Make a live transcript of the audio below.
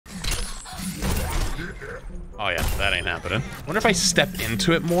Oh yeah, that ain't happening. Wonder if I step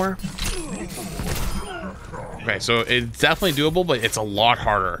into it more. Okay, so it's definitely doable, but it's a lot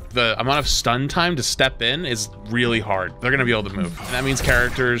harder. The amount of stun time to step in is really hard. They're gonna be able to move. And that means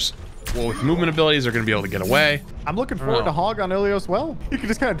characters, well, with movement abilities, are gonna be able to get away. I'm looking forward to Hog on Ilios well. You can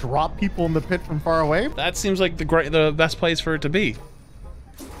just kind of drop people in the pit from far away. That seems like the best place for it to be.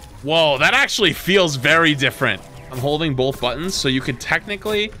 Whoa, that actually feels very different. I'm holding both buttons, so you could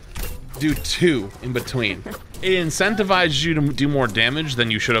technically do 2 in between. It incentivizes you to do more damage than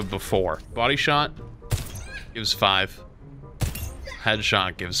you should have before. Body shot gives 5.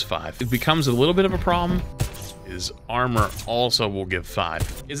 Headshot gives 5. It becomes a little bit of a problem is armor also will give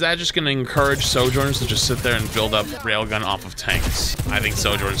 5. Is that just going to encourage Sojourners to just sit there and build up railgun off of tanks? I think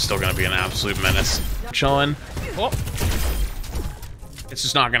Sojourn's still going to be an absolute menace. Chilling. Oh. It's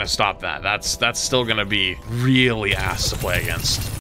just not going to stop that. That's still going to be really ass to play against.